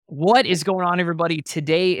What is going on, everybody?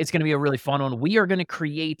 Today is going to be a really fun one. We are going to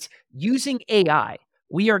create, using AI,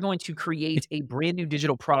 we are going to create a brand new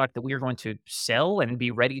digital product that we are going to sell and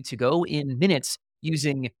be ready to go in minutes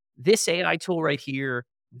using this AI tool right here,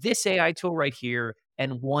 this AI tool right here,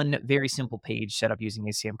 and one very simple page set up using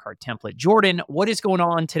a Samcart template. Jordan, what is going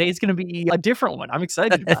on? Today is going to be a different one. I'm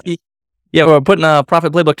excited about it. Yeah, we're putting a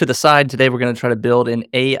Profit Playbook to the side. Today, we're going to try to build an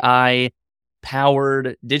AI-powered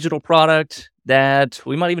digital product that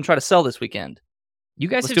we might even try to sell this weekend. You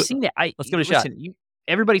guys Let's have do it. seen it. Let's give it a shot.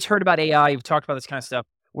 Everybody's heard about AI. You've talked about this kind of stuff.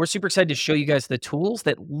 We're super excited to show you guys the tools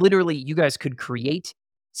that literally you guys could create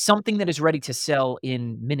something that is ready to sell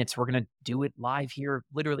in minutes. We're going to do it live here,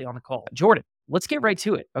 literally on the call. Jordan, let's get right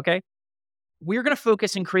to it, okay? We're going to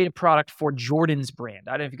focus and create a product for Jordan's brand.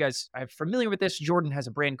 I don't know if you guys are familiar with this. Jordan has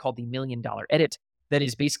a brand called the $1 Million Edit that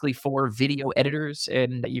is basically for video editors,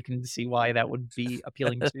 and you can see why that would be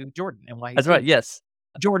appealing to Jordan and why he's That's right. Yes.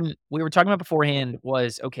 Jordan, we were talking about beforehand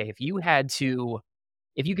was, okay, if you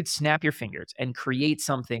could snap your fingers and create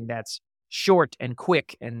something that's short and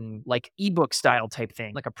quick and like ebook style type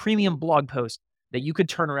thing, like a premium blog post that you could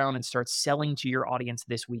turn around and start selling to your audience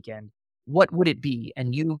this weekend, what would it be?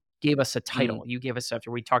 And you gave us a title. You gave us, after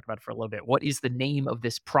we talked about it for a little bit, what is the name of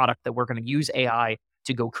this product that we're going to use AI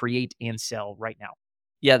to go create and sell right now?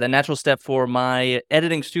 Yeah, the natural step for my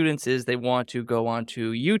editing students is they want to go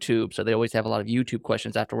onto YouTube. So they always have a lot of YouTube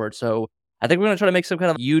questions afterwards. So I think we're going to try to make some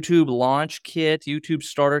kind of YouTube launch kit, YouTube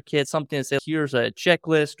starter kit, something to say, here's a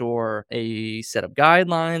checklist or a set of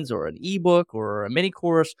guidelines or an ebook or a mini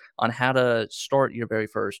course on how to start your very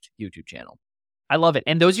first YouTube channel. I love it.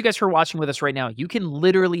 And those of you guys who are watching with us right now, you can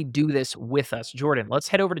literally do this with us. Jordan, let's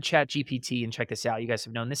head over to ChatGPT and check this out. You guys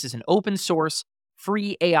have known this is an open source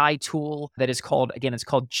free AI tool that is called, again, it's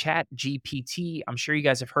called ChatGPT. I'm sure you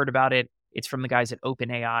guys have heard about it. It's from the guys at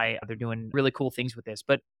OpenAI. They're doing really cool things with this.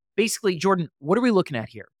 But basically, Jordan, what are we looking at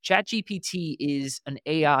here? ChatGPT is an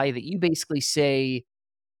AI that you basically say,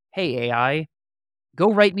 hey, AI,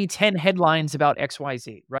 go write me 10 headlines about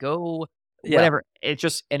XYZ, right? Go whatever.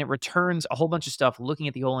 And it returns a whole bunch of stuff, looking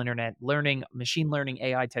at the whole internet, learning, machine learning,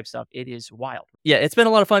 AI type stuff. It is wild. Yeah, it's been a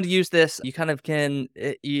lot of fun to use this. You kind of can,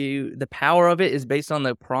 the power of it is based on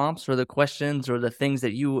the prompts or the questions or the things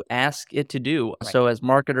that you ask it to do. Right. So as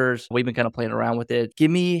marketers, we've been kind of playing around with it. Give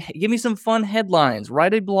me some fun headlines,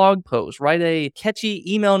 write a blog post, write a catchy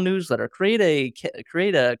email newsletter, create a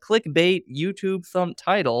clickbait YouTube thumb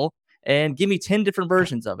title, and give me 10 different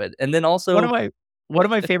versions of it. And then also one of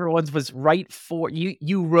my favorite ones was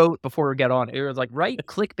you wrote before we got on. It was like, write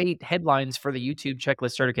clickbait headlines for the YouTube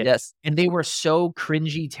checklist starter kit. Yes. And they were so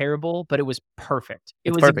cringy terrible, but it was perfect.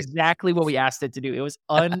 It was perfect. exactly what we asked it to do. It was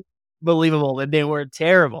unbelievable and they were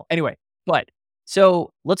terrible. Anyway,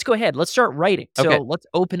 so let's go ahead. Let's start writing. Okay. So let's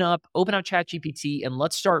open up ChatGPT and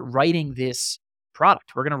let's start writing this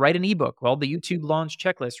product. We're going to write an ebook called the YouTube launch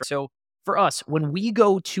checklist. So for us, when we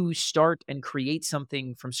go to start and create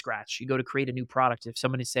something from scratch, you go to create a new product. If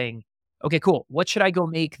someone is saying, okay, cool, what should I go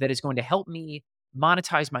make that is going to help me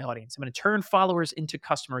monetize my audience? I'm going to turn followers into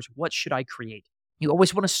customers. What should I create? You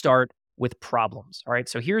always want to start with problems. All right.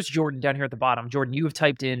 So here's Jordan down here at the bottom. Jordan, you have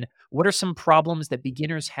typed in, what are some problems that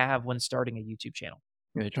beginners have when starting a YouTube channel?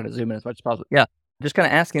 I'm trying to zoom in as much as possible. Yeah. Just kind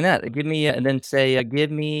of asking that. Give me, and then say,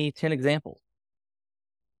 give me 10 examples.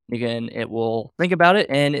 Again, it will think about it.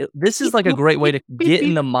 And this is like a great way to get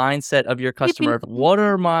in the mindset of your customer. What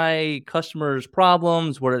are my customers'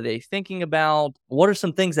 problems? What are they thinking about? What are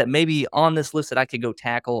some things that maybe on this list that I could go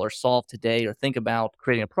tackle or solve today or think about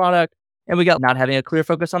creating a product? And we got not having a clear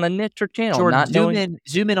focus on a niche or channel. Jordan,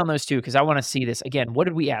 zoom in on those two because I want to see this. Again, what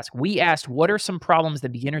did we ask? We asked, what are some problems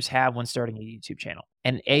that beginners have when starting a YouTube channel?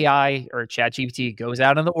 And AI or ChatGPT goes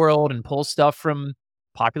out in the world and pulls stuff from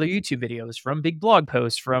popular YouTube videos, from big blog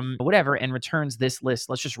posts, from whatever, and returns this list.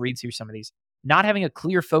 Let's just read through some of these. Not having a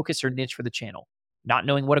clear focus or niche for the channel, not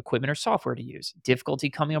knowing what equipment or software to use, difficulty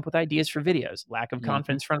coming up with ideas for videos, lack of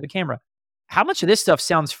confidence in front of the camera. How much of this stuff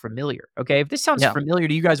sounds familiar? Okay, if this sounds familiar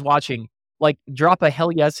to you guys watching, like drop a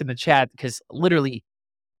hell yes in the chat because literally,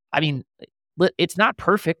 I mean, it's not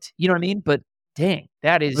perfect. You know what I mean? But dang,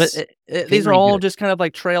 that is. These are all just kind of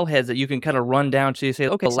like trailheads that you can kind of run down to say,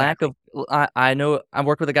 okay, I know I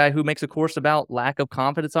work with a guy who makes a course about lack of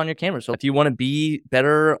confidence on your camera. So if you want to be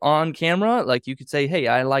better on camera, like you could say, hey,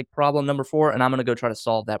 I like problem number 4, and I'm going to go try to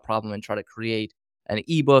solve that problem and try to create an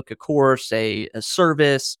ebook, a course, a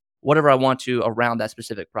service, whatever I want to around that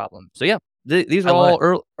specific problem. So yeah, these are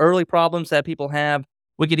all early problems that people have.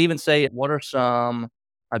 We could even say, what are some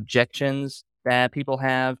objections that people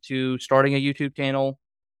have to starting a YouTube channel?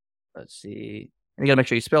 Let's see. And you got to make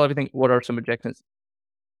sure you spell everything. What are some objections?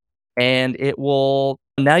 And it will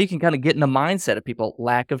Now you can kind of get in the mindset of people: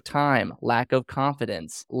 lack of time, lack of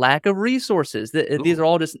confidence, lack of resources. These Ooh. are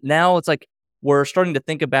all just, now it's like we're starting to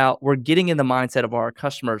think about, we're getting in the mindset of our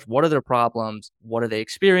customers. What are their problems? What are they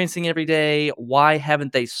experiencing every day? Why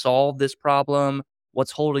haven't they solved this problem?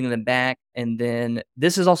 What's holding them back? And then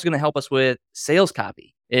this is also going to help us with sales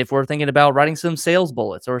copy. If we're thinking about writing some sales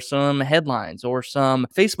bullets or some headlines or some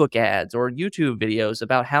Facebook ads or YouTube videos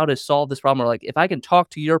about how to solve this problem, or like if I can talk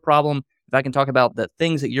to your problem, if I can talk about the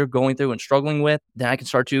things that you're going through and struggling with, then I can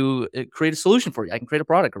start to create a solution for you. I can create a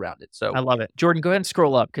product around it. So I love it. Jordan, go ahead and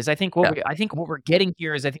scroll up because yeah, I think what we're getting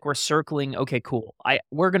here is I think we're circling. Okay, cool.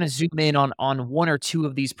 We're gonna zoom in on one or two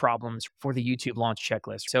of these problems for the YouTube launch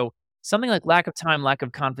checklist. So something like lack of time, lack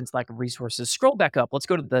of confidence, lack of resources. Scroll back up. Let's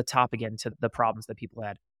go to the top again to the problems that people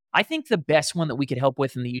had. I think the best one that we could help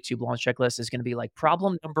with in the YouTube launch checklist is going to be like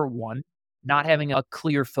problem number one, not having a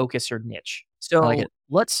clear focus or niche. I like So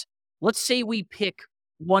it. let's say we pick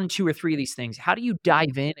one, two, or three of these things. How do you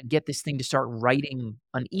dive in and get this thing to start writing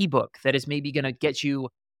an ebook that is maybe going to get you?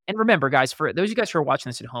 And remember, guys, for those of you guys who are watching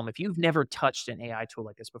this at home, if you've never touched an AI tool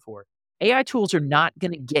like this before, AI tools are not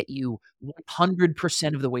going to get you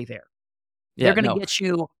 100% of the way there. They're Yeah, going to no. get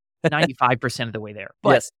you 95% of the way there. But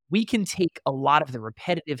Yes. we can take a lot of the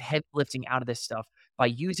repetitive heavy lifting out of this stuff by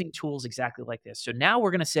using tools exactly like this. So now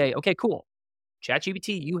we're going to say, okay, cool.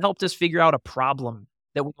 ChatGPT, you helped us figure out a problem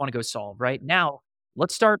that we want to go solve, right? Now,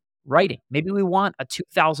 let's start writing. Maybe we want a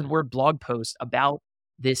 2,000 word blog post about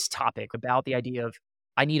this topic, about the idea of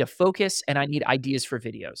I need a focus and I need ideas for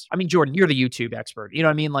videos. I mean, Jordan, you're the YouTube expert. You know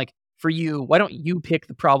what I mean? Like for you, why don't you pick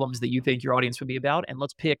the problems that you think your audience would be about? And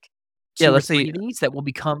let's pick Yeah, two or let's three see. of these that will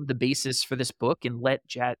become the basis for this book and let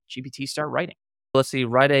ChatGPT start writing. Let's see.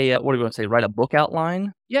 Write a what do you want to say? Write a book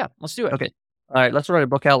outline. Yeah, let's do it. Okay. All right. Let's write a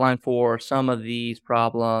book outline for some of these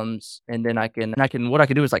problems, and then what I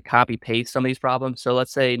can do is like copy paste some of these problems. So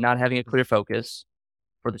let's say not having a clear focus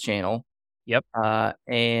for the channel. Yep.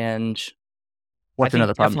 And I what's think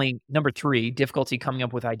another problem? definitely number three, difficulty coming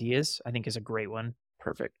up with ideas, I think is a great one.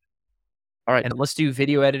 Perfect. All right. And let's do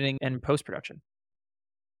video editing and post production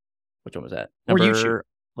Which one was that? or YouTube. Number.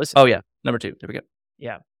 Listen, Oh yeah, number 2. There we go.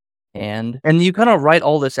 yeah, And you kind of write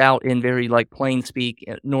all this out in very like plain speak,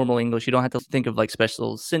 normal English. You don't have to think of like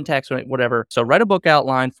special syntax or whatever. So write a book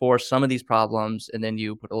outline for some of these problems, and then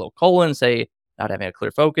you put a little colon, say not having a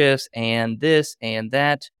clear focus, and this and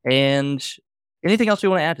that, and anything else you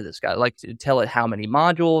want to add to this guy. Like to tell it how many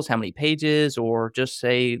modules, how many pages, or just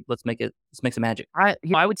say let's make some magic.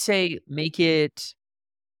 I would say make it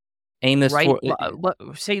Aim this write.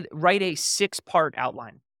 for. Say write a 6-part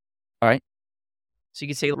outline. All right, So you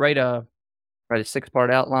could say write a write a 6-part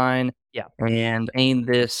outline. yeah. And aim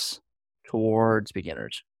this towards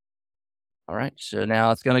beginners. All right, so now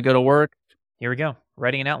it's going to go to work. Here we go.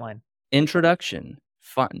 Writing an outline. Introduction,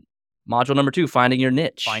 fun. Module number 2, finding your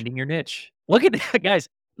niche. Finding your niche. Look at that, guys.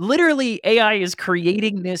 Literally, AI is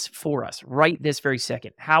creating this for us right this very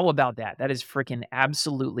second. How about that? That is freaking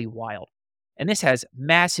absolutely wild. And this has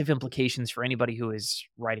massive implications for anybody who is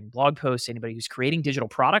writing blog posts, anybody who's creating digital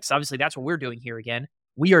products. Obviously, that's what we're doing here again.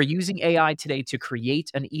 We are using AI today to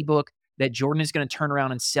create an ebook that Jordan is going to turn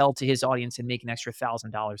around and sell to his audience and make an extra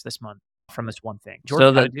 $1,000 this month from this one thing. Jordan,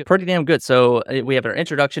 So how to that's do it? pretty damn good. So we have our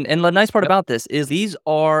introduction. And the nice part Yep. about this is these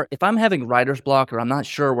are, if I'm having writer's block or I'm not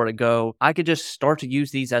sure where to go, I could just start to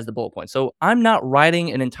use these as the bullet points. So I'm not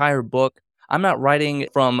writing an entire book. I'm not writing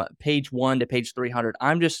from page 1 to page 300.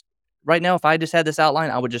 I'm just, right now, if I just had this outline,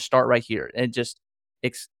 I would just start right here and just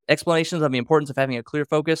explanations of the importance of having a clear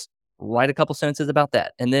focus. Write a couple sentences about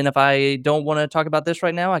that. And then if I don't want to talk about this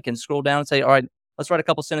right now, I can scroll down and say, all right, let's write a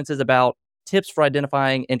couple sentences about tips for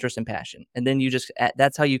identifying interest and passion. And then you just,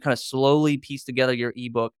 that's how you kind of slowly piece together your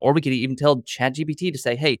ebook. Or we could even tell ChatGPT to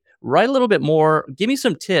say, hey, write a little bit more. Give me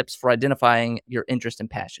some tips for identifying your interest and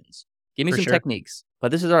passions. Give me For some sure. techniques. But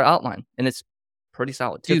this is our outline, and it's pretty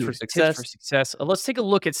solid. Tips for Dude, success. Tips for success. Let's take a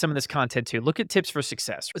look at some of this content too. Look at tips for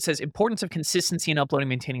success. It says importance of consistency in uploading,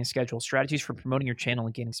 maintaining a schedule, strategies for promoting your channel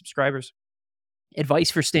and gaining subscribers, advice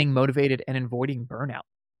for staying motivated and avoiding burnout.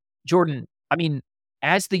 Jordan, I mean,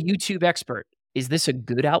 as the YouTube expert, is this a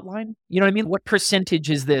good outline? You know what I mean? What percentage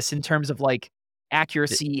is this in terms of like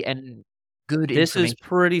accuracy and good This is information?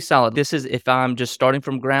 pretty solid. This is if I'm just starting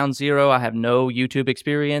from ground zero, I have no YouTube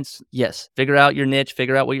experience. Yes, figure out your niche,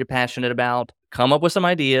 figure out what you're passionate about, come up with some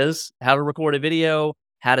ideas, how to record a video,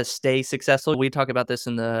 how to stay successful. We talk about this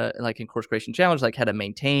in the in Course Creation Challenge, like how to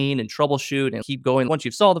maintain and troubleshoot and keep going. Once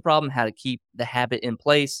you've solved the problem, how to keep the habit in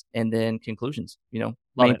place, and then conclusions. Love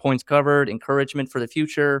Main it. points covered, encouragement for the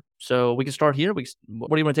future. So we can start here. What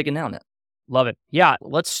do you want to take it now, Net? Love it. Yeah,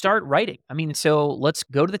 let's start writing. I mean, so let's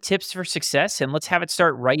go to the tips for success and let's have it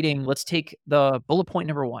start writing. Let's take the bullet point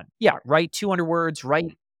number 1. Yeah, write 200 words,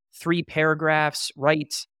 write 3 paragraphs,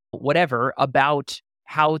 write whatever about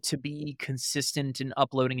how to be consistent in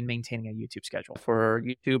uploading and maintaining a YouTube schedule. For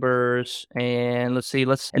YouTubers, and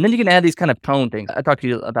and then you can add these kind of tone things. I talked to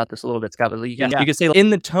you about this a little bit, Scott, but you can say in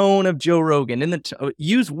the tone of Joe Rogan,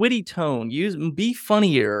 use witty tone, be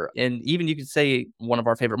funnier, and even you could say one of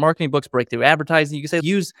our favorite marketing books, Breakthrough Advertising. You can say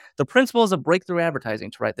use the principles of breakthrough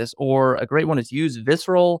advertising to write this, or a great one is use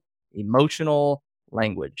visceral, emotional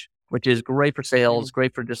language, which is great for sales,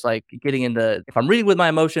 great for just like getting into, if I'm reading with my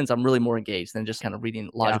emotions, I'm really more engaged than just kind of reading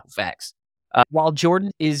logical facts. While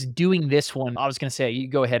Jordan is doing this one, I was going to say, you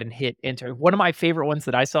go ahead and hit enter. One of my favorite ones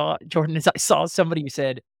that I saw, Jordan, is I saw somebody who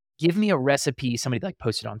said, give me a recipe. Somebody like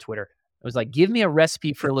posted on Twitter. It was like, give me a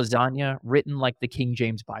recipe for lasagna written like the King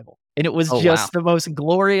James Bible. And it was the most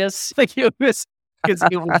glorious. Like it was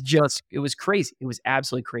crazy. It was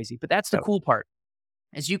absolutely crazy. But that's the cool part,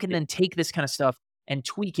 is you can then take this kind of stuff and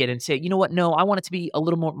tweak it and say, you know what? No, I want it to be a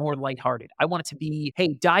little more lighthearted. I want it to be,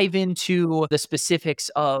 hey, dive into the specifics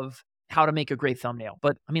of how to make a great thumbnail.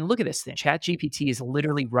 But I mean, look at this thing. ChatGPT is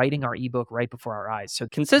literally writing our ebook right before our eyes. So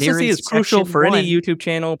consistency is crucial for any YouTube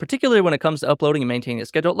channel, particularly when it comes to uploading and maintaining a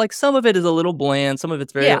schedule. Like some of it is a little bland, some of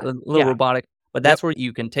it's very a little robotic. But that's where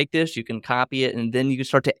you can take this, you can copy it, and then you can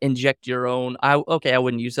start to inject your own. I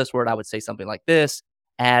wouldn't use this word. I would say something like this.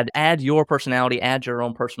 Add your personality, add your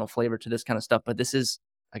own personal flavor to this kind of stuff. But this is,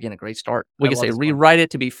 again, a great start. We can say rewrite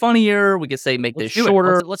it to be funnier. We could say make this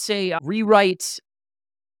shorter. Let's say rewrite,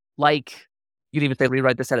 like, you could even say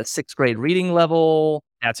rewrite this at a 6th grade reading level.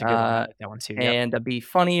 That's a good one. I like that one too. And be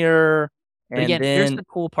funnier. But again, here's the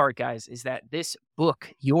cool part, guys, is that this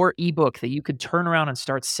book, your ebook that you could turn around and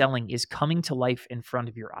start selling, is coming to life in front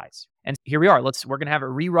of your eyes. And here we are. We're going to have it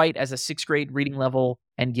rewrite as a 6th grade reading level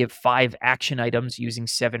and give 5 action items using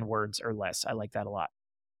 7 words or less. I like that a lot.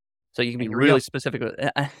 So you can be really specific.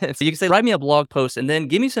 So you can say, write me a blog post and then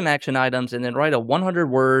give me some action items and then write a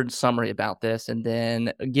 100-word summary about this. And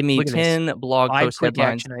then give me 10 blog post headlines. 5 quick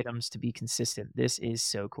action items to be consistent. This is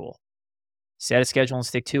so cool. Set a schedule and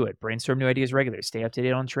stick to it. Brainstorm new ideas regularly. Stay up to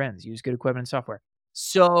date on trends. Use good equipment and software.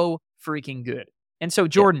 So freaking good. And so,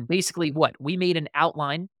 Jordan, basically what? We made an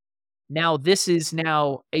outline. Now, this is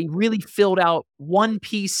now a really filled out one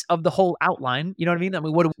piece of the whole outline. You know what I mean? I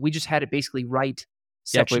mean, we just had it basically write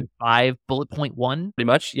section 5, bullet point 1. Pretty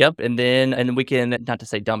much, yep. And then we can, not to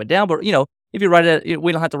say dumb it down, but, you know, if you write it,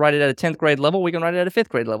 we don't have to write it at a 10th grade level. We can write it at a 5th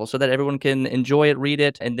grade level so that everyone can enjoy it, read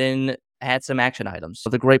it, and then add some action items. So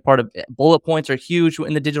the great part of bullet points are huge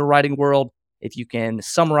in the digital writing world. If you can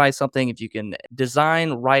summarize something, if you can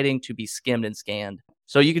design writing to be skimmed and scanned.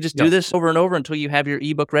 So you can just do this over and over until you have your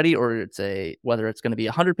ebook ready, or whether it's going to be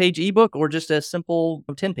a 100-page ebook or just a simple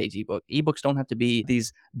 10-page ebook. Ebooks don't have to be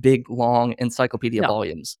these big, long encyclopedia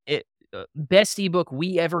volumes. Best ebook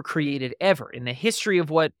we ever created ever in the history of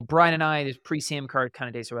what Brian and I, pre-Sam Card kind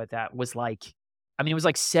of days about that, was like, I mean, it was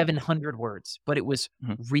like 700 words, but it was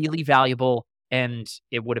really valuable, and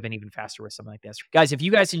it would have been even faster with something like this. Guys, if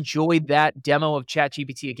you guys enjoyed that demo of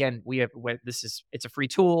ChatGPT, again, it's a free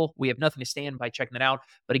tool. We have nothing to stand by checking it out.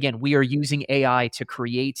 But again, we are using AI to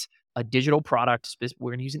create a digital product.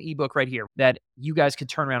 We're going to use an ebook right here that you guys could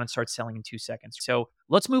turn around and start selling in 2 seconds. So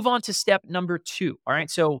let's move on to step number 2. All right.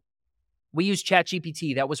 So we use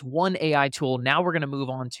ChatGPT. That was one AI tool. Now we're going to move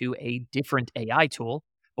on to a different AI tool.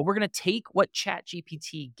 But we're going to take what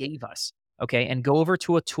ChatGPT gave us, okay, and go over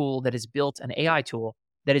to a tool that is built, an AI tool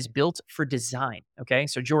that is built for design, okay?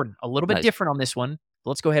 So, Jordan, a little bit different on this one.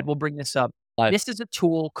 Let's go ahead. We'll bring this up. This is a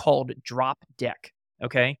tool called Dropdeck,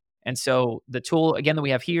 okay? And so the tool, again, that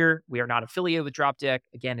we have here, we are not affiliated with Dropdeck.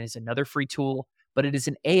 Again, it is another free tool, but it is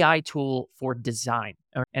an AI tool for design.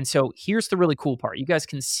 And so here's the really cool part. You guys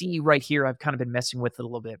can see right here, I've kind of been messing with it a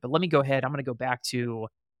little bit, but let me go ahead. I'm going to go back to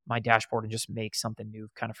my dashboard and just make something new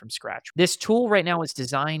kind of from scratch. This tool right now is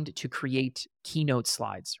designed to create keynote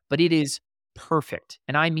slides, but it is perfect.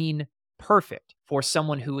 And I mean perfect for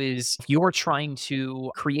someone who is, if you're trying to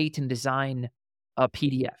create and design a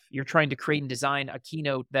PDF, you're trying to create and design a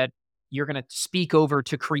keynote that you're going to speak over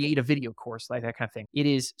to create a video course, like that kind of thing. It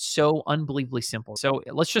is so unbelievably simple. So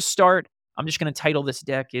let's just start. I'm just going to title this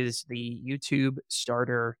deck is the YouTube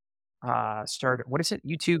starter, what is it?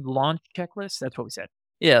 YouTube launch checklist. That's what we said.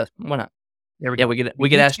 Yeah, why not? There we go. We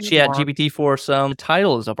could ask ChatGPT for some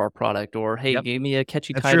titles of our product, or hey, give me a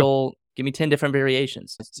catchy title. Give me 10 different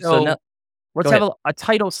variations. So let's have a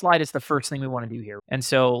title slide is the first thing we want to do here. And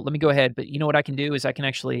so let me go ahead. But you know what I can do is I can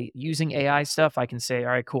actually, using AI stuff, I can say,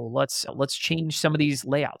 all right, cool. Let's change some of these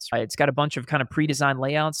layouts. It's got a bunch of kind of pre-designed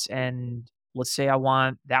layouts, and let's say I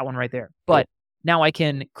want that one right there. But now I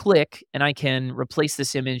can click and I can replace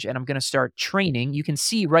this image and I'm going to start training. You can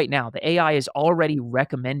see right now the AI is already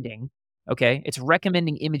recommending, okay? It's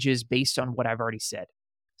recommending images based on what I've already said.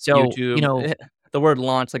 So, YouTube, the word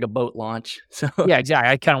launch, like a boat launch. So yeah,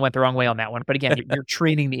 exactly. I kind of went the wrong way on that one. But again, you're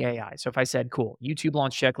training the AI. So if I said, cool, YouTube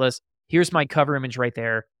launch checklist, here's my cover image right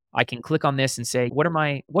there. I can click on this and say,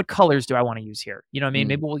 what colors do I want to use here? You know what I mean? mm,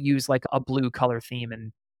 Maybe we'll use like a blue color theme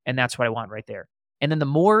and that's what I want right there. And then the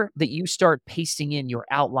more that you start pasting in your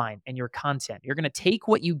outline and your content, you're going to take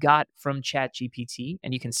what you got from ChatGPT,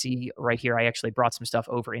 and you can see right here, I actually brought some stuff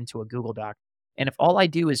over into a Google Doc. And if all I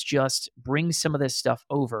do is just bring some of this stuff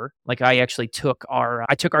over, like I actually took our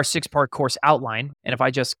 6-part course outline, and if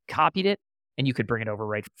I just copied it, and you could bring it over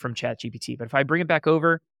right from ChatGPT, but if I bring it back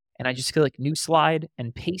over and I just click new slide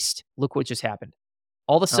and paste, look what just happened.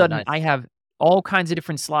 All of a oh, sudden, nice. I have all kinds of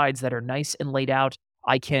different slides that are nice and laid out.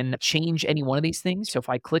 I can change any one of these things. So if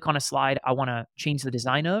I click on a slide I want to change the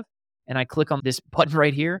design of, and I click on this button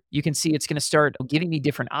right here, you can see it's going to start giving me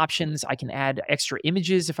different options. I can add extra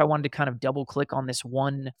images if I wanted to kind of double click on this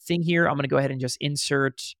one thing here. I'm going to go ahead and just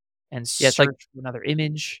insert and Yeah, it's like search for another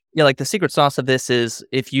image. yeah, like the secret sauce of this is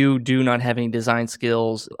if you do not have any design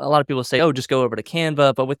skills, a lot of people say, oh, just go over to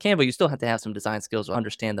Canva. But with Canva, you still have to have some design skills to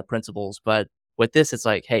understand the principles. But with this, it's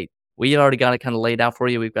like, hey, we already got it kind of laid out for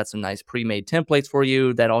you. We've got some nice pre-made templates for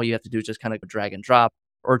you that all you have to do is just kind of drag and drop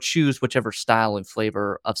or choose whichever style and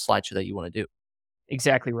flavor of slideshow that you want to do.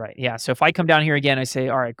 Exactly right. Yeah. So if I come down here again, I say,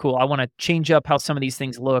 all right, cool. I want to change up how some of these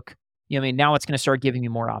things look. You know what I mean? Now it's going to start giving me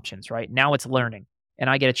more options, right? Now it's learning. And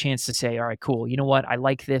I get a chance to say, all right, cool. You know what? I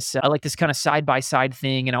like this. I like this kind of side by side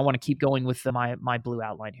thing, and I want to keep going with my blue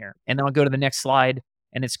outline here. And then I'll go to the next slide,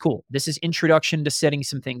 and it's cool. This is introduction to setting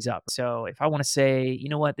some things up. So if I want to say, you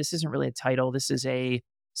know what? This isn't really a title. This is a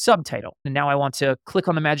subtitle. And now I want to click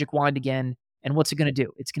on the magic wand again. And what's it going to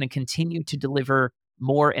do? It's going to continue to deliver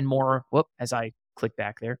more and more. Whoop! As I click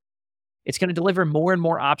back there, it's going to deliver more and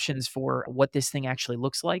more options for what this thing actually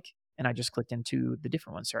looks like. And I just clicked into the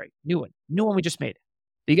different one. Sorry, new one we just made.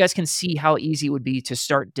 But you guys can see how easy it would be to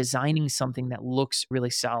start designing something that looks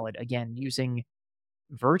really solid. Again, using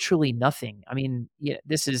virtually nothing. I mean, yeah,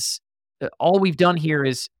 this is all we've done here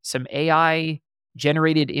is some AI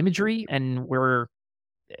generated imagery, and we're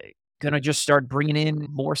going to just start bringing in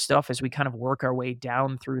more stuff as we kind of work our way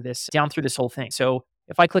down through this whole thing. So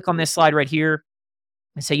if I click on this slide right here,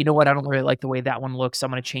 and say, you know what, I don't really like the way that one looks.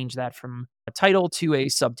 I'm going to change that from a title to a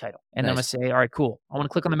subtitle. And then I'm going to Nice. say, all right, cool. I want to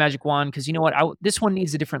click on the magic wand because you know what, this one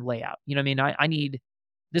needs a different layout. You know what I mean? I need,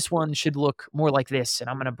 this one should look more like this. And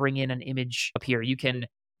I'm going to bring in an image up here. You can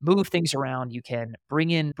move things around. You can bring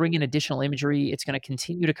in additional imagery. It's going to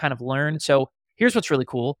continue to kind of learn. So here's what's really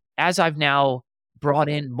cool. As I've now brought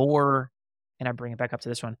in more, and I bring it back up to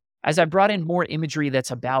this one, as I brought in more imagery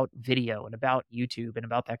that's about video and about YouTube and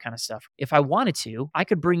about that kind of stuff, if I wanted to, I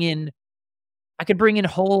could bring in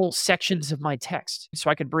whole sections of my text.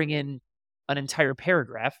 So I could bring in an entire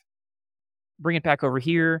paragraph, bring it back over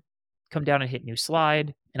here, come down and hit new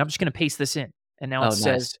slide, and I'm just going to paste this in. And now Oh, it nice.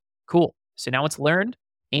 says, cool. So now it's learned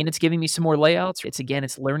and it's giving me some more layouts.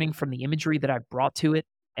 It's learning from the imagery that I've brought to it.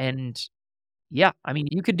 And yeah, I mean,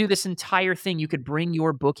 you could do this entire thing. You could bring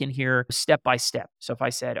your book in here step by step. So if I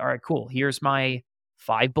said, all right, cool, here's my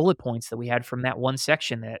 5 bullet points that we had from that one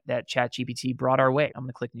section that ChatGPT brought our way. I'm going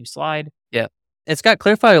to click new slide. Yeah. It's got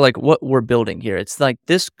clarify like what we're building here. It's like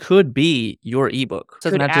this could be your ebook. It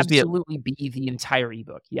doesn't Could have to just be a absolutely be the entire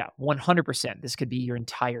ebook. Yeah, 100%. This could be your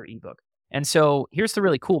entire ebook. And so here's the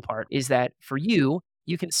really cool part is that for you,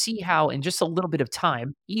 you can see how in just a little bit of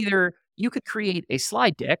time, either you could create a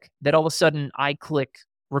slide deck that all of a sudden I click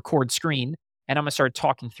record screen and I'm going to start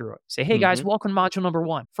talking through it. Say, hey guys, mhm. welcome to module number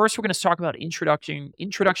 1. First, we're going to talk about introduction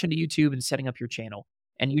to YouTube and setting up your channel.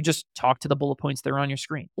 And you just talk to the bullet points that are on your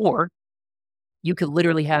screen. Or you could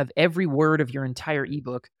literally have every word of your entire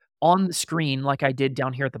ebook on the screen like I did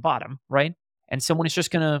down here at the bottom, right? And someone is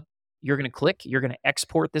just you're going to click, you're going to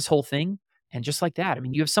export this whole thing. And just like that, I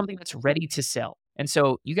mean, you have something that's ready to sell. And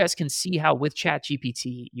so you guys can see how with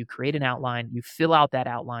ChatGPT, you create an outline, you fill out that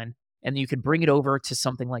outline, and then you can bring it over to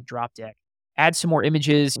something like Dropdeck. Add some more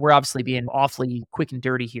images. We're obviously being awfully quick and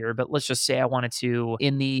dirty here, but let's just say I wanted to,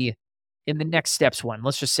 in the next steps one,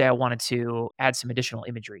 let's just say I wanted to add some additional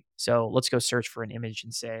imagery. So let's go search for an image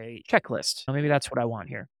and say checklist. Maybe that's what I want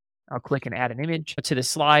here. I'll click and add an image to the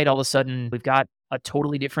slide. All of a sudden, we've got a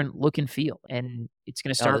totally different look and feel. And it's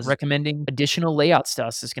going to Oh, start this is recommending additional layout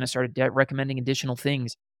stuff. It's going to start recommending additional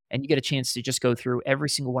things. And you get a chance to just go through every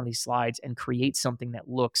single one of these slides and create something that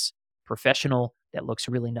looks professional, that looks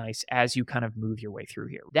really nice as you kind of move your way through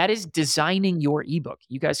here. That is designing your ebook.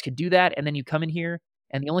 You guys could do that, and then you come in here,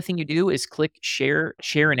 and the only thing you do is click share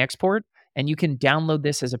and export, and you can download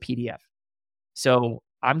this as a PDF. So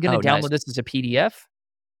I'm going to download this as a PDF.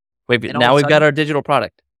 Wait, now we've got our digital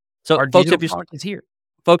product. So our digital product is here.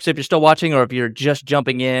 Folks, if you're still watching or if you're just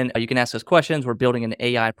jumping in, you can ask us questions. We're building an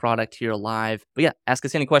AI product here live. But yeah, ask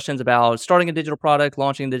us any questions about starting a digital product,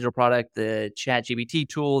 launching a digital product, the ChatGPT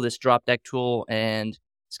tool, this drop deck tool. And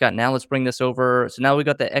Scott, now let's bring this over. So now we've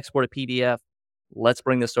got the export a PDF. Let's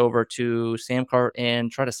bring this over to Samcart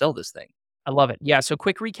and try to sell this thing. I love it. Yeah. So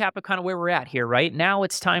quick recap of kind of where we're at here, right? Now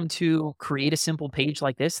it's time to create a simple page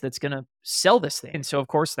like this that's going to sell this thing. And so, of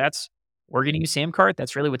course, we're going to use Samcart.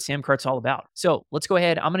 That's really what Samcart's all about. So let's go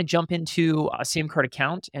ahead. I'm going to jump into a Samcart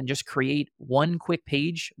account and just create one quick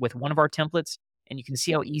page with one of our templates. And you can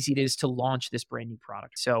see how easy it is to launch this brand new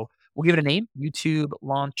product. So we'll give it a name, YouTube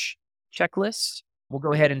Launch Checklist. We'll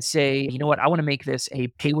go ahead and say, you know what? I want to make this a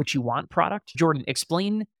pay what you want product. Jordan,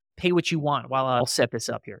 explain pay what you want while I'll set this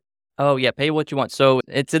up here. Oh, yeah. Pay what you want. So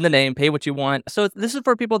it's in the name, pay what you want. So this is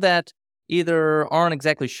for people that either aren't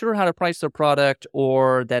exactly sure how to price their product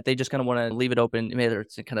or that they just kind of want to leave it open. Maybe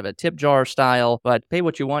it's kind of a tip jar style, but pay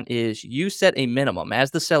what you want is you set a minimum.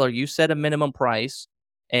 As the seller, you set a minimum price,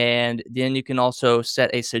 and then you can also set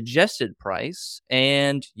a suggested price,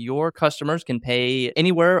 and your customers can pay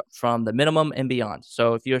anywhere from the minimum and beyond.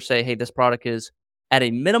 So if you say, hey, this product is at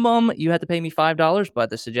a minimum, you have to pay me $5, but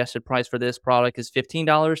the suggested price for this product is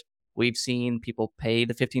 $15. We've seen people pay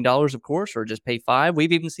the $15, of course, or just pay $5.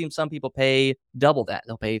 We've even seen some people pay double that.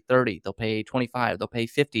 They'll pay $30, they'll pay $25, they'll pay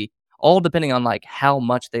 $50, all depending on like how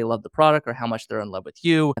much they love the product or how much they're in love with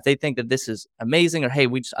you. If they think that this is amazing, or hey,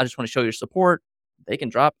 I just want to show your support, they can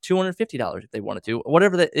drop $250 if they wanted to.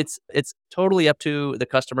 Whatever that, it's totally up to the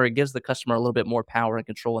customer. It gives the customer a little bit more power and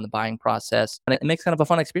control in the buying process, and it makes kind of a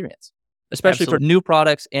fun experience, especially for new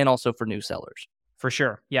products and also for new sellers. For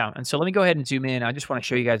sure. Yeah. And so let me go ahead and zoom in. I just want to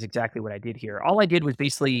show you guys exactly what I did here. All I did was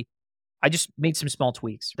basically, I just made some small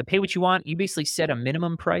tweaks. The pay what you want, you basically set a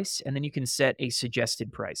minimum price, and then you can set a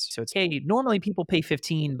suggested price. So it's, hey, normally people pay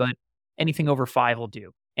 15, but anything over 5 will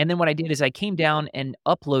do. And then what I did is I came down and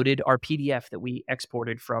uploaded our PDF that we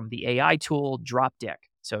exported from the AI tool Drop Deck.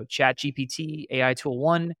 So ChatGPT AI tool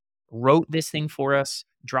 1 wrote this thing for us.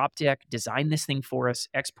 Drop Deck designed this thing for us,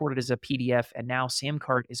 exported as a PDF, and now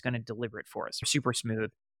Samcart is going to deliver it for us. Super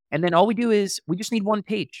smooth. And then all we do is we just need one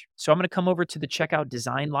page. So I'm going to come over to the checkout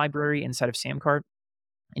design library inside of Samcart,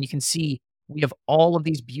 and you can see we have all of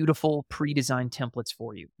these beautiful pre-designed templates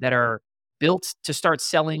for you that are built to start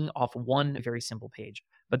selling off one very simple page.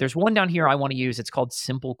 But there's one down here I want to use. It's called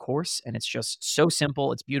Simple Course, and it's just so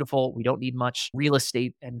simple. It's beautiful. We don't need much real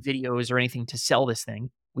estate and videos or anything to sell this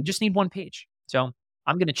thing. We just need one page. So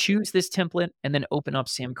I'm going to choose this template and then open up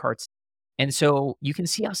Samcart's. And so you can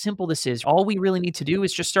see how simple this is. All we really need to do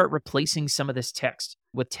is just start replacing some of this text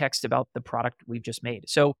with text about the product we've just made.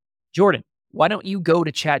 So Jordan, why don't you go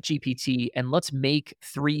to ChatGPT and let's make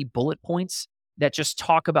 3 bullet points that just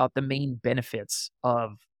talk about the main benefits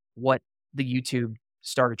of what the YouTube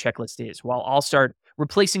starter checklist is. While I'll start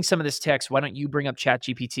replacing some of this text, why don't you bring up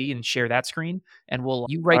ChatGPT and share that screen, and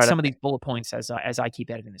you write some of these bullet points as I keep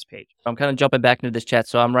editing this page. I'm kind of jumping back into this chat.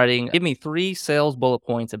 So I'm writing, give me 3 sales bullet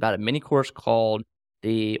points about a mini course called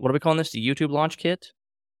what are we calling this? The YouTube Launch Kit?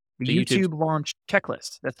 The YouTube Launch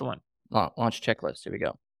Checklist. That's the one. Launch Checklist. Here we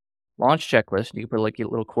go. Launch checklist. You can put like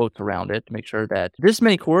little quotes around it to make sure that this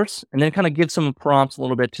mini course, and then kind of give some prompts a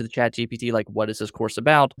little bit to the ChatGPT, like what is this course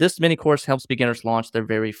about? This mini course helps beginners launch their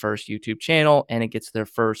very first YouTube channel, and it gets their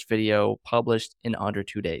first video published in under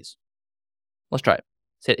 2 days. Let's try it.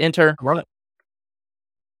 Let's hit enter. Run it.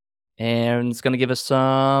 And it's going to give us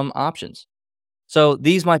some options. So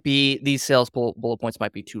these sales bullet points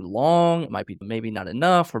might be too long. It might be maybe not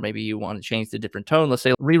enough, or maybe you want to change the different tone. Let's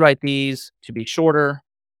say rewrite these to be shorter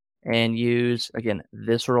and use, again,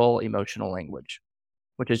 visceral emotional language,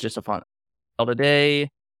 which is just a fun. Today,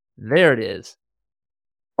 there it is.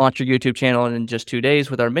 Launch your YouTube channel in just 2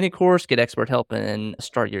 days with our mini course. Get expert help and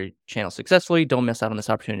start your channel successfully. Don't miss out on this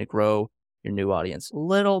opportunity to grow your new audience. A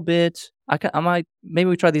little bit. Maybe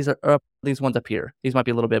we try these ones up here. These might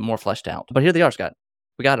be a little bit more fleshed out. But here they are, Scott.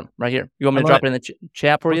 We got them right here. You want me to drop it in the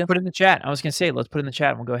chat for you? Put it in the chat. I was going to say, let's put it in the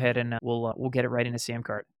chat, and we'll go ahead and we'll get it right into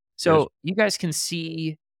Samcart. So you guys can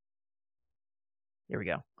see. There we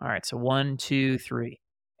go. All right. So 1, 2, 3.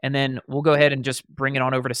 And then we'll go ahead and just bring it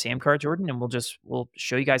on over to Samcart, Jordan, and we'll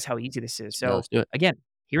show you guys how easy this is. So let's do it. Again,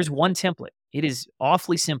 here's one template. It is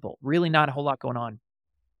awfully simple, really not a whole lot going on.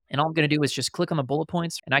 And all I'm going to do is just click on the bullet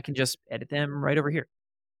points, and I can just edit them right over here.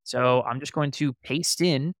 So I'm just going to paste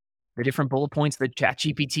in the different bullet points that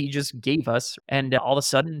ChatGPT just gave us. And all of a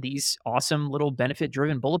sudden, these awesome little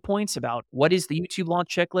benefit-driven bullet points about what is the YouTube launch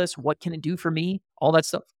checklist, what can it do for me, all that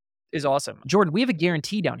stuff is awesome. Jordan, we have a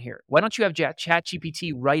guarantee down here. Why don't you have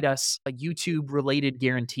ChatGPT write us a YouTube-related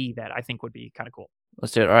guarantee that I think would be kind of cool?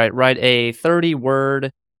 Let's do it. All right, write a 30-word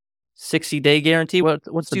 60-day guarantee.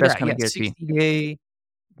 What's the best kind of guarantee? 60-day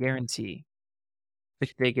guarantee.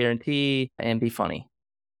 60-day guarantee and be funny.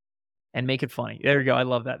 And make it funny. There you go. I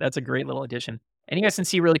love that. That's a great little addition. And you guys can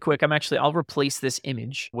see really quick, I'll replace this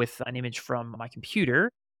image with an image from my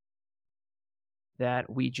computer that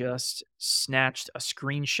we just snatched a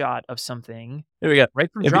screenshot of something. There we go.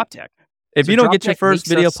 Right from DropTech. If you don't get your first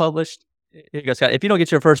video published, here you go, Scott. If you don't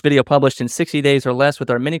get your first video published in 60 days or less with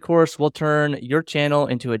our mini course, we'll turn your channel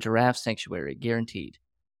into a giraffe sanctuary, guaranteed.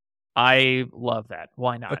 I love that.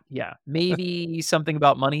 Why not? Yeah. Maybe something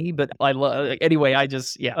about money, but I love anyway,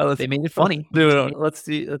 they made it funny. Let's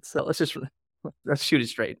shoot it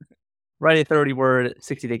straight. Write a 30-word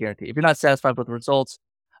 60-day guarantee. If you're not satisfied with the results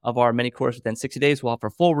of our mini course within 60 days, we'll offer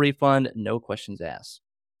full refund, no questions asked.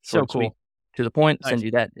 So cool. Sweet. To the point, Nice. send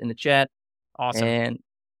you that in the chat. Awesome. And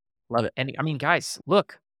love it. And I mean, guys,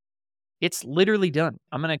 look, it's literally done.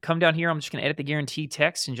 I'm going to come down here. I'm just going to edit the guarantee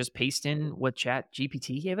text and just paste in what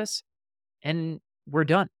ChatGPT gave us. And we're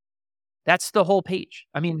done. That's the whole page.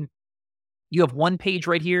 I mean, you have one page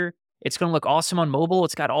right here. It's going to look awesome on mobile.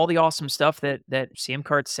 It's got all the awesome stuff that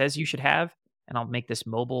Samcart says you should have. And I'll make this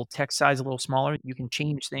mobile text size a little smaller. You can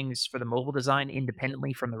change things for the mobile design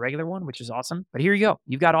independently from the regular one, which is awesome. But here you go.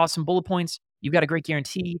 You've got awesome bullet points. You've got a great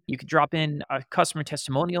guarantee. You could drop in a customer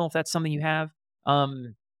testimonial if that's something you have.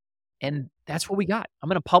 And that's what we got. I'm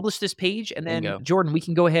going to publish this page. And then, Jordan, we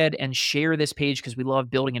can go ahead and share this page because we love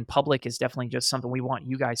building in public. Is definitely just something we want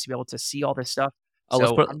you guys to be able to see all this stuff. Oh,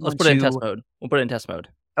 so let's put it in test mode. We'll put it in test mode.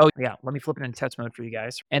 Oh, yeah. Let me flip it in test mode for you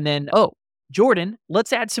guys. And then, Jordan,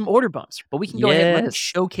 let's add some order bumps. But we can go ahead and let's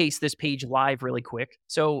showcase this page live really quick.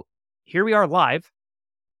 So here we are live.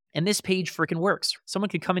 And this page freaking works. Someone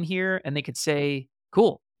could come in here and they could say,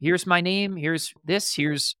 cool, here's my name. Here's this.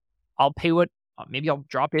 I'll pay what. Maybe I'll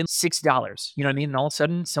drop in $6. You know what I mean? And all of a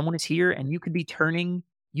sudden, someone is here, and you could be turning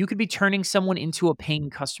someone into a paying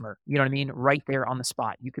customer. You know what I mean? Right there on the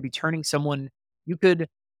spot. You could be turning someone. You could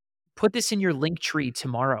put this in your link tree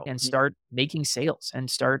tomorrow and start making sales and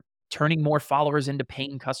start turning more followers into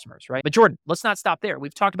paying customers. Right? But Jordan, let's not stop there.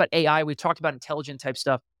 We've talked about AI. We've talked about intelligent type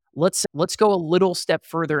stuff. Let's go a little step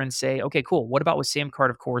further and say, okay, cool. What about with Samcart?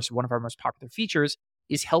 Of course, one of our most popular features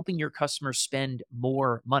is helping your customers spend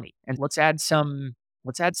more money. And let's add some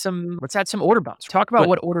order bumps. Talk about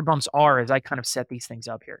what order bumps are as I kind of set these things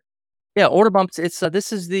up here. Yeah, order bumps. It's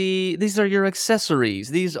these are your accessories.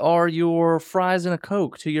 These are your fries and a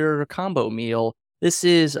Coke to your combo meal. This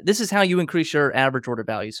is how you increase your average order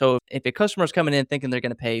value. So if a customer's coming in thinking they're going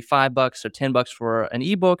to pay $5 or $10 for an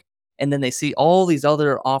ebook, and then they see all these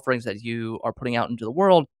other offerings that you are putting out into the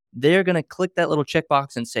world, they're going to click that little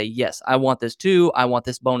checkbox and say, yes, I want this too. I want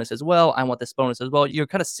this bonus as well. I want this bonus as well. You're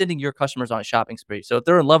kind of sending your customers on a shopping spree. So if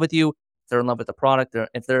they're in love with you, if they're in love with the product,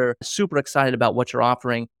 if they're super excited about what you're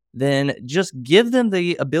offering, then just give them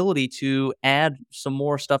the ability to add some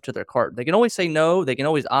more stuff to their cart. They can always say no. They can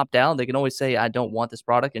always opt out. They can always say, I don't want this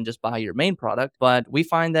product and just buy your main product. But we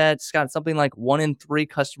find that, Scott, something like 1 in 3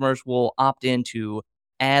 customers will opt in to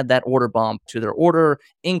add that order bump to their order,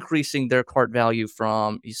 increasing their cart value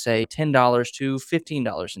from, you say, $10 to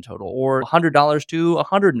 $15 in total, or $100 to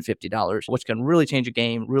 $150, which can really change a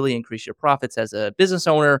game, really increase your profits as a business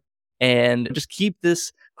owner, and just keep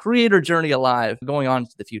this creator journey alive going on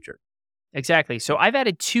into the future. Exactly. So I've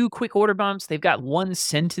added 2 quick order bumps. They've got 1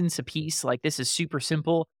 sentence a piece. Like, this is super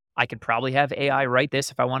simple. I could probably have AI write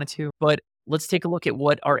this if I wanted to, but let's take a look at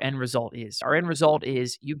what our end result is. Our end result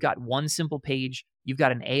is you've got 1 simple page. You've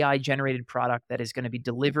got an AI generated product that is going to be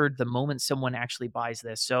delivered the moment someone actually buys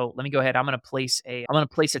this. So let me go ahead. I'm going to place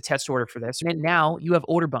a test order for this. And now you have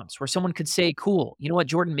order bumps where someone could say, cool, you know what,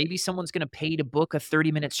 Jordan, maybe someone's going to pay to book a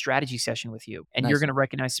 30-minute strategy session with you. And you're going to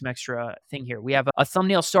recognize some extra thing here. We have a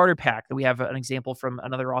thumbnail starter pack that we have an example from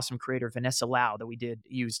another awesome creator, Vanessa Lau, that we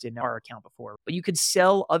used in our account before. But you could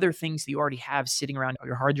sell other things that you already have sitting around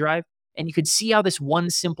your hard drive. And you could see how this one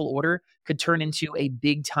simple order could turn into a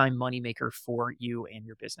big time moneymaker for you and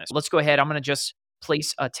your business. Let's go ahead. I'm going to just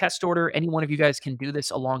place a test order. Any one of you guys can do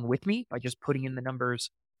this along with me by just putting in the numbers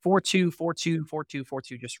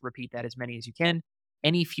 42424242. Just repeat that as many as you can.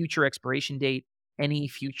 Any future expiration date, any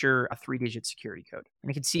future 3-digit security code. And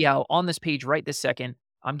you can see how on this page right this second,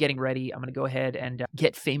 I'm getting ready. I'm going to go ahead and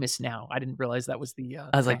get famous now. I didn't realize that was the...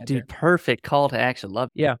 I was like, dude, perfect call to action. Love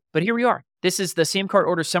it. Yeah, but here we are. This is the Samcart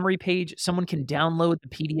order summary page. Someone can download the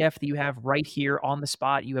PDF that you have right here on the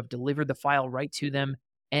spot. You have delivered the file right to them,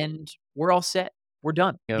 and we're all set. We're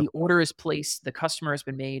done. Yep. The order is placed. The customer has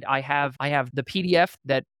been made. I have the PDF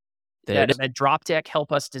that There it is. Dropdeck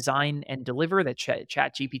helped us design and deliver, that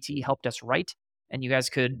ChatGPT helped us write, and you guys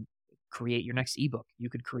could create your next ebook. You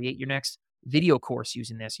could create your next video course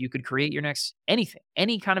using this. You could create your next anything,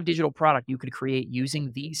 any kind of digital product you could create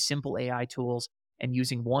using these simple AI tools and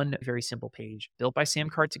using one very simple page built by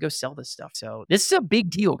Samcart to go sell this stuff. So this is a big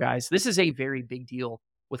deal, guys. This is a very big deal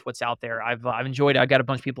with what's out there. I've enjoyed it. I've got a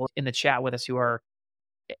bunch of people in the chat with us who are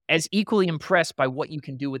as equally impressed by what you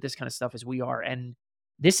can do with this kind of stuff as we are. And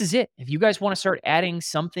this is it. If you guys want to start adding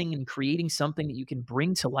something and creating something that you can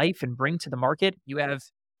bring to life and bring to the market, you have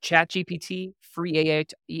ChatGPT, free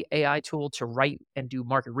AI tool to write and do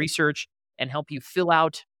market research and help you fill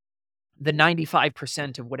out the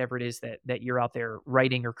 95% of whatever it is that you're out there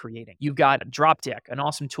writing or creating. You've got Dropdeck, an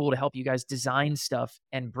awesome tool to help you guys design stuff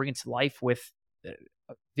and bring it to life with a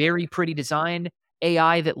very pretty design,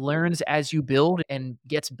 AI that learns as you build and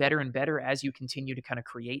gets better and better as you continue to kind of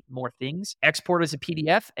create more things. Export as a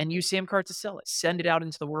PDF and use Samcart to sell it. Send it out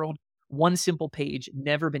into the world. One simple page,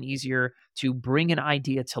 never been easier to bring an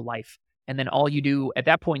idea to life. And then all you do at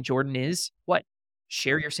that point, Jordan, is what?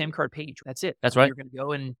 Share your Samcart page. That's it. That's right. You're going to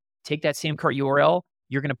go and take that Samcart URL.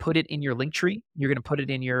 You're going to put it in your link tree. You're going to put it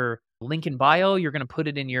in your link in bio. You're going to put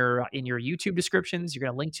it in your YouTube descriptions. You're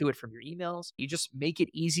going to link to it from your emails. You just make it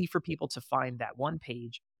easy for people to find that one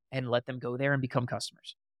page and let them go there and become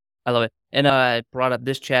customers. I love it. And I brought up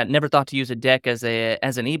this chat. Never thought to use a deck as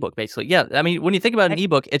an ebook, basically. Yeah, I mean, when you think about an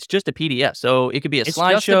ebook, it's just a PDF. So it could be a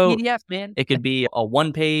slideshow. It's just a PDF, man. It could be a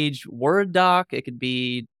one-page Word doc. It could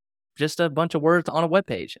be just a bunch of words on a web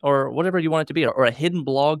page or whatever you want it to be, or a hidden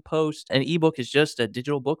blog post. An ebook is just a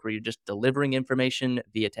digital book where you're just delivering information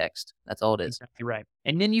via text. That's all it is. Exactly right.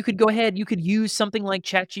 And then you could go ahead, you could use something like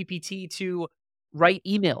ChatGPT to write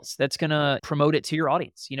emails that's going to promote it to your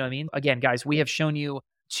audience. You know what I mean? Again, guys, we have shown you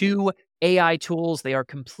 2 AI tools. They are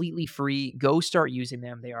completely free. Go start using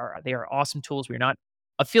them. They are awesome tools. We're not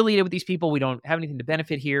affiliated with these people. We don't have anything to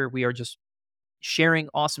benefit here. We are just sharing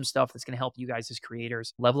awesome stuff that's going to help you guys as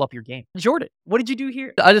creators level up your game. Jordan, what did you do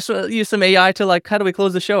here? I just used some AI to how do we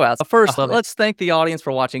close the show out? So first, let's thank the audience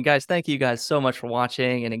for watching. Guys, thank you guys so much for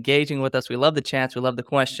watching and engaging with us. We love the chats. We love the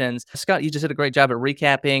questions. Scott, you just did a great job at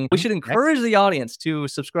recapping. We should encourage the audience to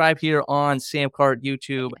subscribe here on Samcart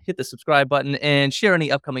YouTube. Hit the subscribe button and share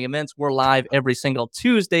any upcoming events. We're live every single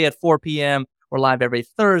Tuesday at 4 p.m. We're live every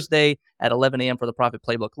Thursday at 11 a.m. for the Profit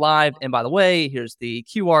Playbook Live. And by the way, here's the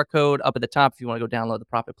QR code up at the top if you want to go download the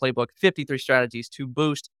Profit Playbook. 53 strategies to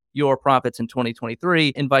boost your profits in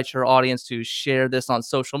 2023. Invite your audience to share this on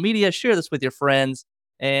social media. Share this with your friends.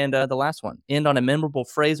 And the last one, end on a memorable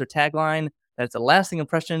phrase or tagline. That's a lasting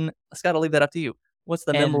impression. Scott, I'll leave that up to you. What's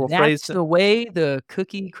the memorable phrase? That's the way the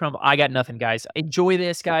cookie crumbles. I got nothing, guys. Enjoy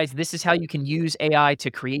this, guys. This is how you can use AI to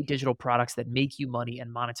create digital products that make you money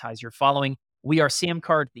and monetize your following. We are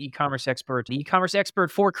Samcart, the e-commerce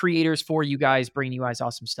expert for creators, for you guys, bringing you guys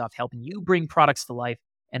awesome stuff, helping you bring products to life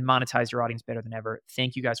and monetize your audience better than ever.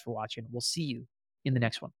 Thank you guys for watching. We'll see you in the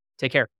next one. Take care.